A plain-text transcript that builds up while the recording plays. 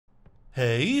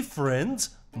Hey friends,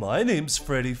 my name's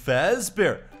Freddy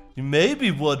Fazbear. You may be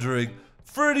wondering,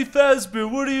 Freddy Fazbear,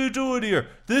 what are you doing here?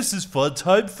 This is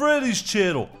Funtime Freddy's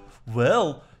channel.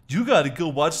 Well, you gotta go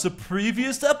watch the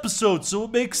previous episode so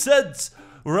it makes sense,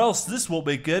 or else this won't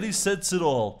make any sense at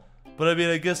all. But I mean,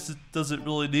 I guess it doesn't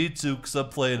really need to because I'm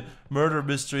playing murder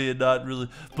mystery and not really.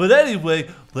 But anyway,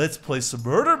 let's play some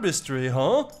murder mystery,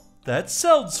 huh? That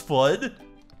sounds fun.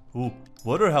 Ooh,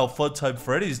 wonder how Funtime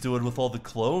Freddy's doing with all the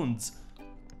clones.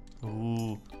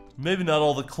 Ooh, maybe not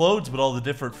all the clones, but all the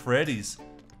different Freddys.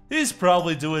 He's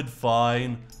probably doing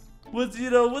fine. But, you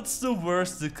know, what's the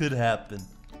worst that could happen?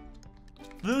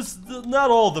 Not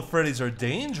all the Freddys are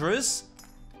dangerous.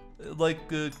 Like,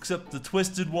 except the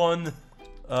twisted one,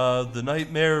 the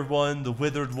nightmare one, the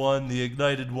withered one, the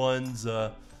ignited ones,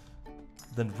 then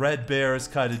Red Bear is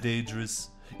kind of dangerous.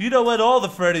 You know what? All the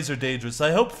Freddys are dangerous. I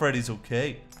hope Freddy's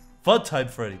okay. Funtime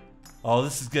Freddy. Oh,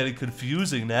 this is getting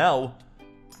confusing now.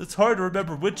 It's hard to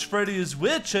remember which Freddy is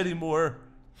which anymore.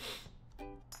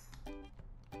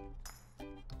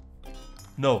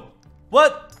 No.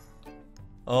 What?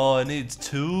 Oh, it needs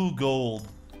 2 gold.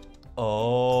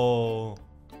 Oh.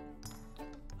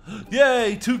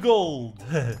 Yay, 2 gold.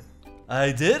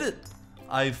 I did it.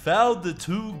 I found the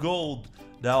 2 gold.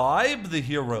 Now I'm the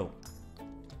hero.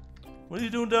 What are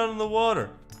you doing down in the water?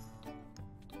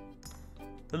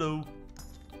 Hello.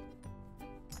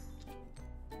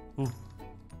 Ooh.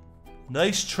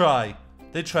 Nice try.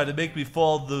 They tried to make me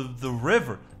fall the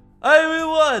river. I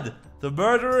won! The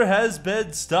murderer has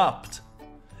been stopped.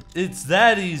 It's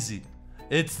that easy.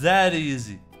 It's that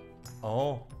easy.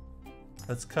 Oh.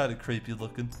 That's kind of creepy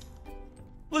looking.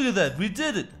 Look at that. We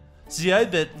did it. See, I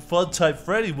bet Funtime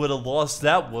Freddy would have lost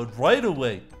that one right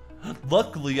away.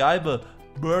 Luckily, I'm a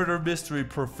murder mystery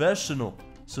professional.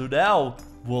 So now,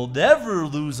 we'll never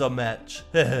lose a match.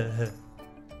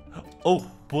 Oh,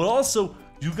 but also,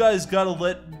 you guys gotta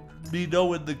let me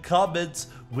know in the comments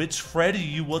which Freddy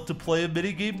you want to play a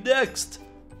minigame next.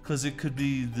 Because it could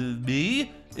be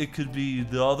me, it could be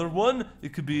the other one,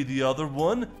 it could be the other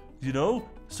one, you know?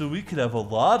 So we could have a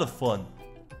lot of fun.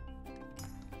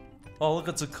 Oh, look,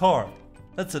 it's a car.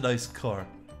 That's a nice car.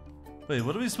 Wait,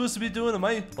 what are we supposed to be doing?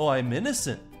 Oh, I'm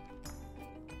innocent.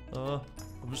 I'm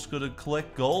just gonna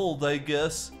collect gold, I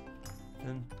guess.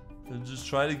 And just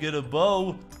try to get a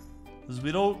bow. Because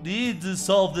we don't need to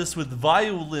solve this with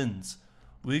violins.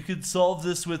 We could solve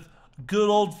this with good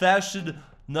old-fashioned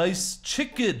nice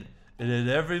chicken. And then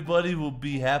everybody will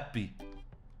be happy.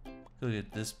 Look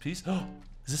at this piece. Oh,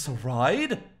 is this a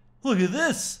ride? Look at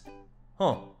this.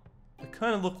 Huh. It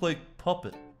kind of looked like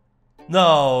Puppet.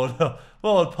 No.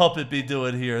 What would Puppet be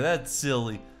doing here? That's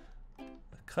silly.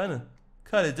 It kind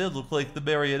of did look like the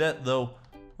marionette, though.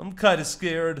 I'm kind of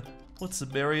scared. What's the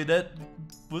marionette?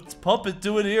 What's Puppet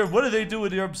doing here? What are they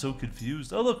doing here? I'm so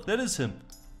confused. Oh, look, that is him.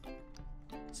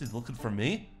 Is he looking for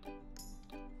me?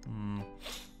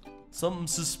 Something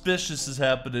suspicious is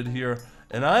happening here,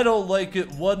 and I don't like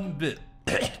it one bit.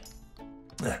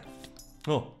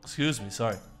 Oh, excuse me,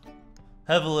 sorry.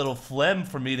 Have a little phlegm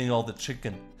from eating all the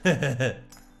chicken. If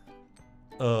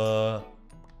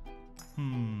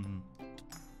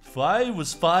I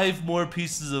was 5 more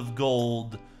pieces of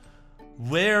gold,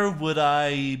 where would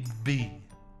I be?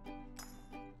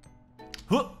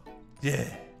 Huh. Yeah.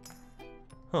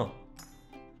 Huh.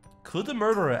 Could the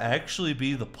murderer actually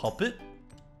be the puppet?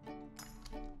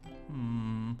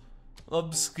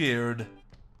 I'm scared.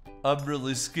 I'm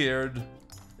really scared.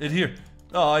 In here.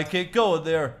 Oh, I can't go in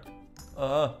there.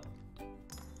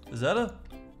 Is that a...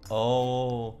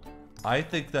 Oh, I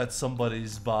think that's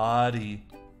somebody's body.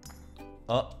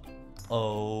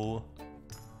 Uh-oh.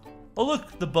 Oh,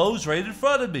 look, the bow's right in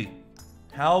front of me.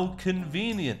 How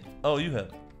convenient. Oh, you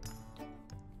have...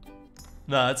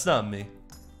 Nah, it's not me.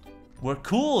 We're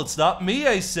cool, it's not me,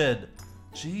 I said.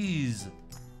 Jeez.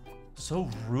 So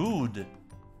rude.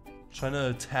 Trying to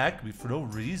attack me for no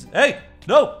reason. Hey!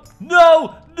 No!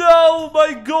 No! No!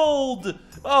 My gold!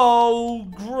 Oh,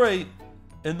 great.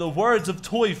 In the words of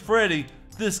Toy Freddy,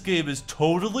 this game is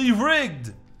totally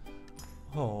rigged.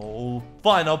 Oh,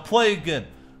 fine, I'll play again.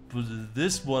 But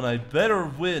this one, I better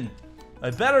win. I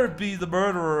better be the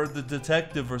murderer or the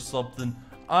detective or something.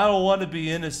 I don't want to be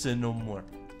innocent no more.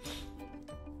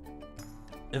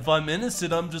 If I'm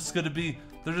innocent, I'm just gonna be...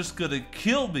 They're just gonna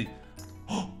kill me.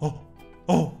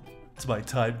 Oh, it's my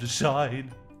time to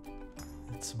shine.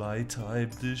 It's my time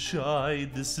to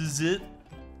shine. This is it.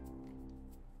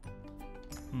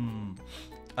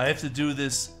 I have to do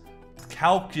this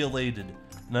calculated,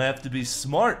 and I have to be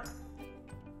smart.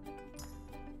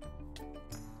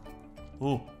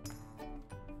 Oh.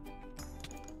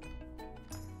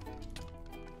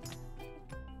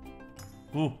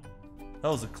 Ooh, that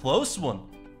was a close one.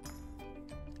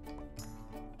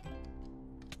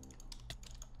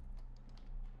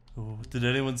 Ooh, did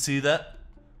anyone see that?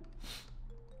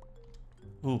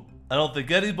 Ooh, I don't think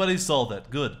anybody saw that.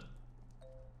 Good.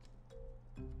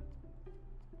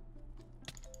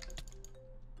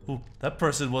 Ooh, that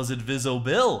person was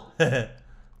invisible.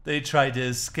 They tried to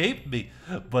escape me,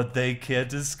 but they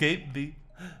can't escape me.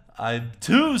 I'm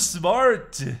too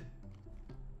smart.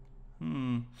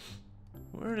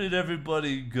 Where did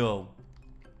everybody go?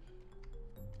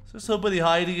 Is there somebody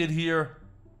hiding in here?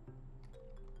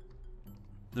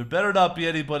 There better not be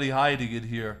anybody hiding in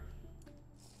here.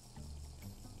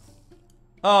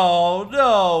 Oh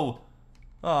no!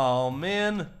 Oh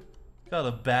man, got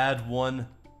a bad one.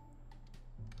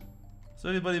 Is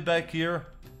there anybody back here?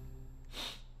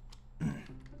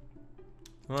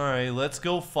 Alright, let's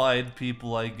go find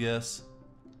people, I guess.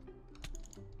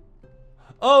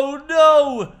 Oh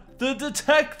no! The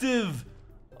detective!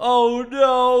 Oh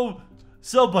no!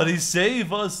 Somebody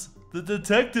save us! The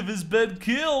detective has been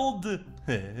killed!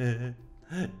 It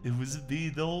was me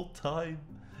the whole time.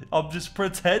 I'm just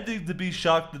pretending to be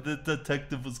shocked that the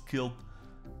detective was killed.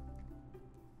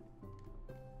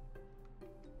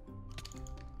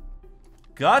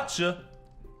 Gotcha!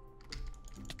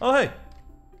 Oh hey!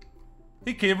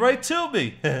 He came right to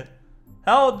me!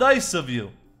 How nice of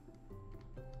you!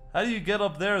 How do you get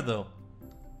up there though?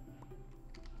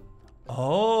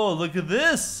 Oh, look at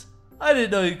this! I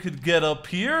didn't know you could get up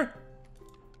here!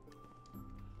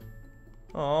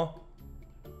 Oh.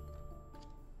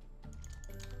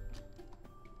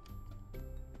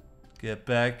 Get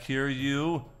back here,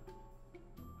 you.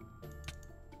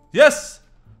 Yes!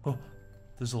 Oh,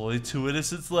 there's only 2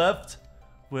 innocents left.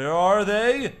 Where are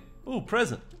they? Ooh,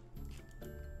 present.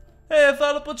 Hey, I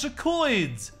found a bunch of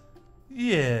coins!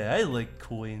 Yeah, I like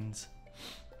coins.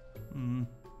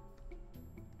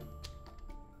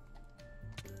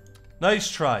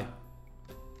 Nice try.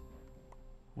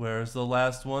 Where's the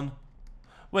last one?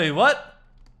 Wait, what?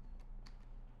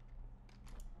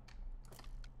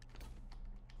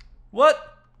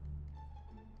 What?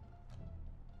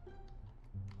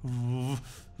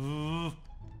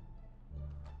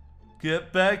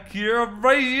 Get back here. I'm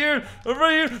right here. I'm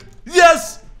right here.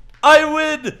 Yes! I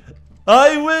win!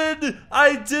 I win!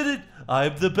 I did it!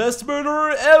 I'm the best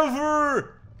murderer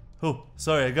ever! Oh,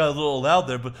 sorry, I got a little loud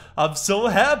there, but I'm so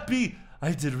happy!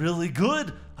 I did really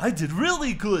good! I did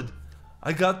really good!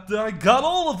 I got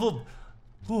all of them!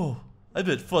 Oh, I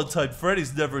bet Funtime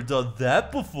Freddy's never done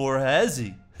that before, has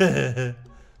he?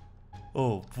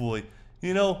 Oh boy.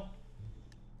 You know,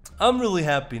 I'm really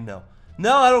happy now.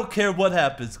 Now I don't care what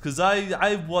happens, because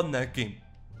I won that game.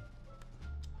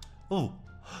 Oh,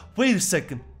 wait a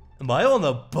second. Am I on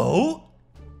a boat?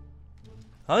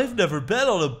 I've never been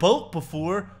on a boat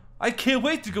before. I can't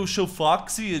wait to go show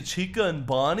Foxy and Chica and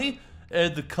Bonnie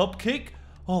and the cupcake.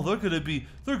 Oh, they're gonna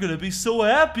be so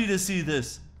happy to see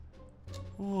this.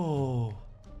 Oh,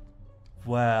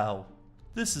 wow,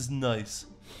 this is nice.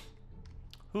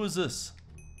 Who is this?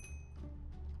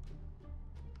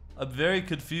 I'm very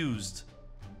confused.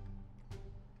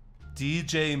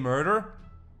 DJ Murder?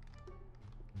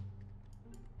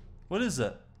 What is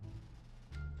that?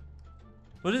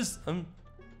 What is I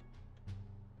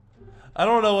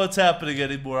don't know what's happening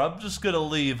anymore. I'm just gonna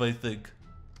leave, I think.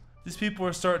 These people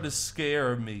are starting to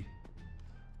scare me.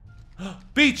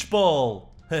 Beach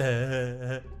ball!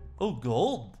 Oh,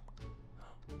 gold.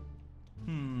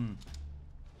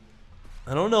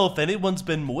 I don't know if anyone's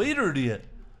been murdered yet.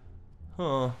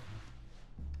 Huh.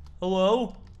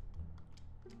 Hello?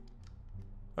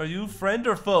 Are you friend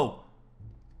or foe?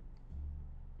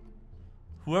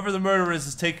 Whoever the murderer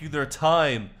is taking their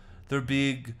time. They're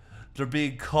being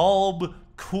calm,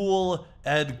 cool,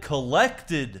 and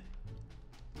collected.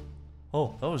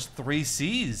 Oh, that was 3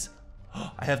 C's.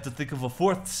 I have to think of a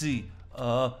 4th C.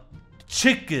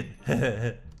 Chicken.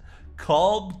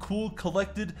 Calm, cool,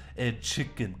 collected, and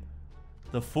chicken.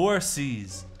 The 4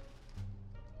 C's.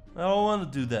 I don't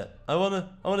want to do that.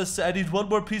 I need 1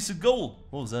 more piece of gold.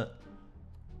 What was that?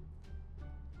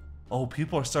 Oh,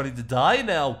 people are starting to die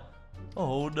now.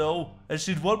 Oh no. I just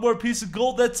need 1 more piece of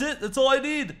gold. That's it. That's all I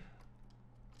need.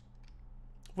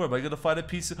 Where am I gonna find a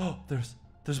piece of... Oh,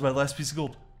 there's my last piece of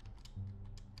gold.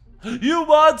 You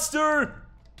monster!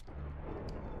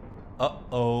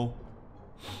 Uh-oh.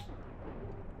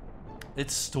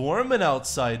 It's storming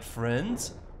outside,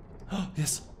 friends.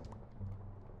 Yes.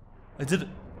 I did it.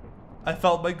 I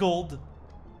found my gold.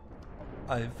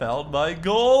 I found my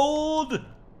gold!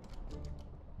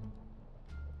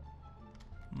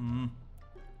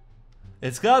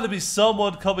 It's gotta be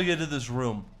someone coming into this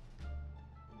room.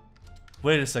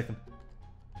 Wait a second.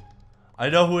 I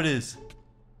know who it is.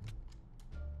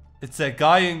 It's that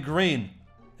guy in green.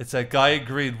 It's that guy in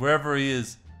green, wherever he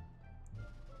is.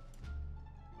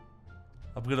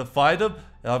 I'm gonna find him,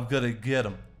 and I'm gonna get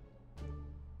him.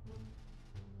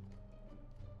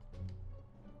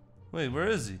 Wait, where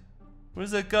is he?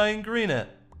 Where's that guy in green at?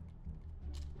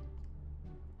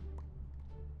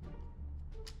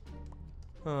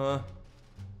 You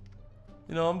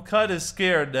know, I'm kind of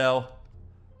scared now.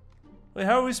 Wait,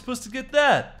 how are we supposed to get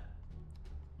that?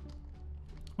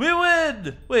 We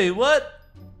win! Wait, what?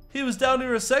 He was down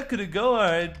here a second ago.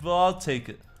 Alright, well, I'll take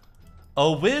it.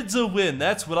 A win's a win.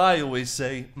 That's what I always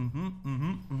say.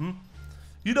 You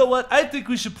know what? I think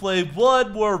we should play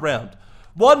one more round.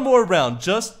 One more round,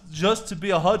 just to be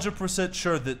 100%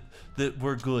 sure that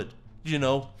we're good. You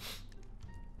know?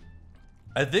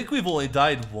 I think we've only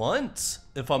died once,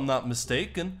 if I'm not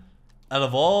mistaken. Out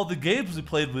of all the games we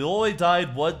played, we only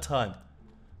died one time.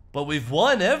 But we've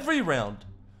won every round.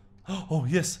 Oh,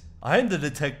 yes, I'm the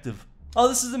detective. Oh,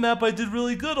 this is a map I did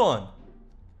really good on.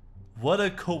 What a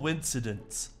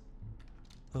coincidence.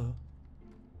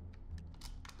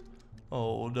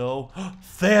 Oh, no.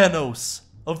 Thanos.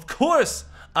 Of course.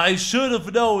 I should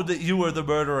have known that you were the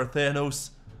murderer, Thanos.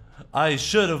 I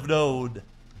should have known.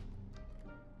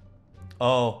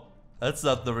 Oh, that's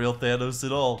not the real Thanos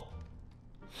at all.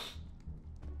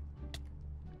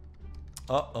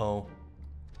 Uh-oh.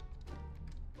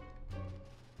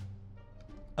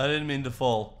 I didn't mean to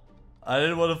fall. I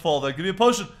didn't want to fall there. Give me a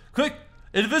potion. Quick!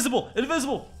 Invisible!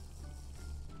 Invisible!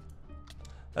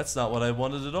 That's not what I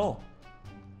wanted at all.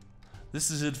 This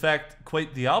is in fact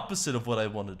quite the opposite of what I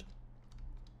wanted.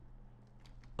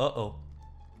 Uh-oh.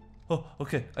 Oh,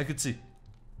 okay. I can see.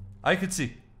 I can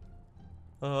see.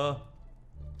 Hello?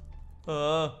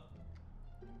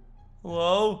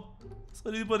 Is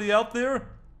anybody out there?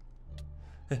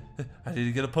 I need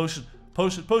to get a potion.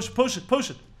 Potion, potion, potion,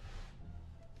 potion.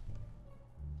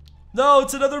 No,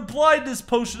 it's another blindness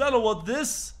potion. I don't want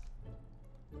this.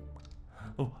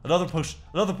 Oh, another potion.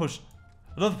 Another potion.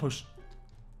 Another potion.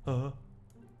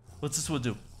 What's this one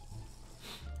do?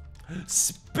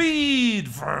 Speed.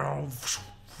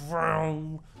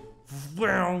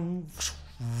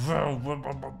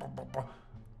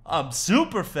 I'm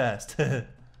super fast.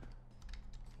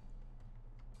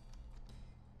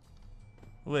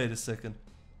 Wait a second.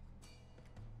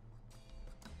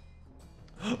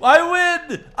 I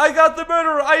win! I got the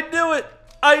murderer! I knew it!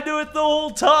 I knew it the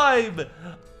whole time!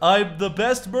 I'm the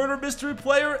best murder mystery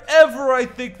player ever, I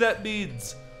think that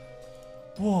means.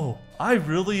 Whoa, I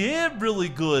really am really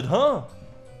good, huh?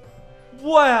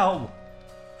 Wow!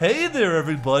 Hey there,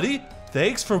 everybody!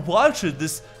 Thanks for watching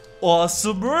this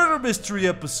awesome murder mystery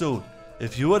episode.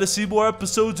 If you want to see more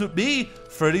episodes with me,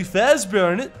 Freddy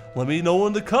Fazbear in it, let me know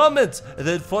in the comments. And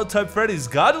then Funtime Freddy's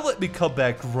gotta let me come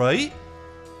back, right?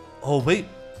 Oh wait,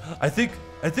 I think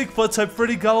Funtime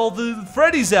Freddy got all the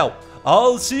Freddys out.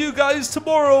 I'll see you guys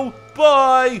tomorrow.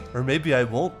 Bye. Or maybe I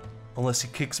won't, unless he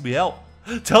kicks me out.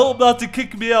 Tell him not to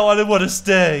kick me out. I didn't want to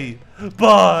stay.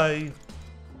 Bye.